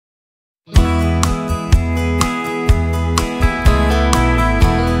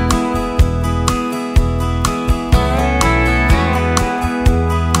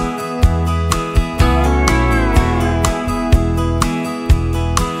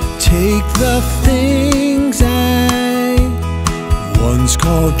Take the things I once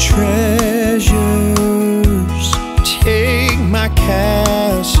called treasures, take my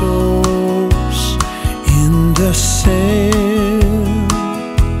castles in the sand,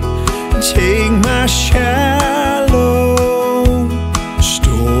 take my shallow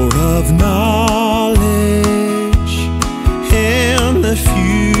store of knowledge and the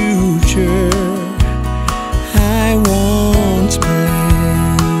future I once planned.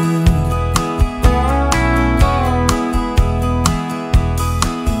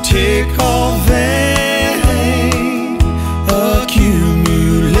 Take all vain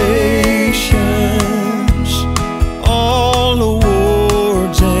accumulations, all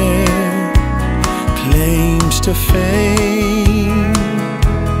awards and claims to fame.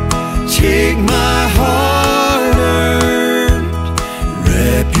 Take my hard-earned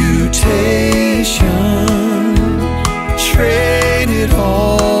reputation, trade it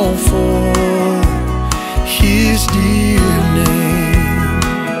all for His dear name.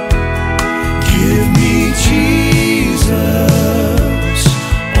 Give me Jesus,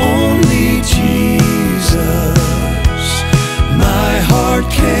 only Jesus. My heart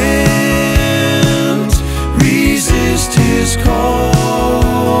can't resist His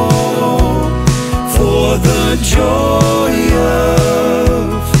call, for the joy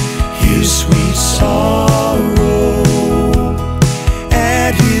of His sweet sorrow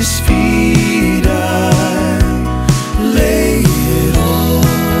at His feet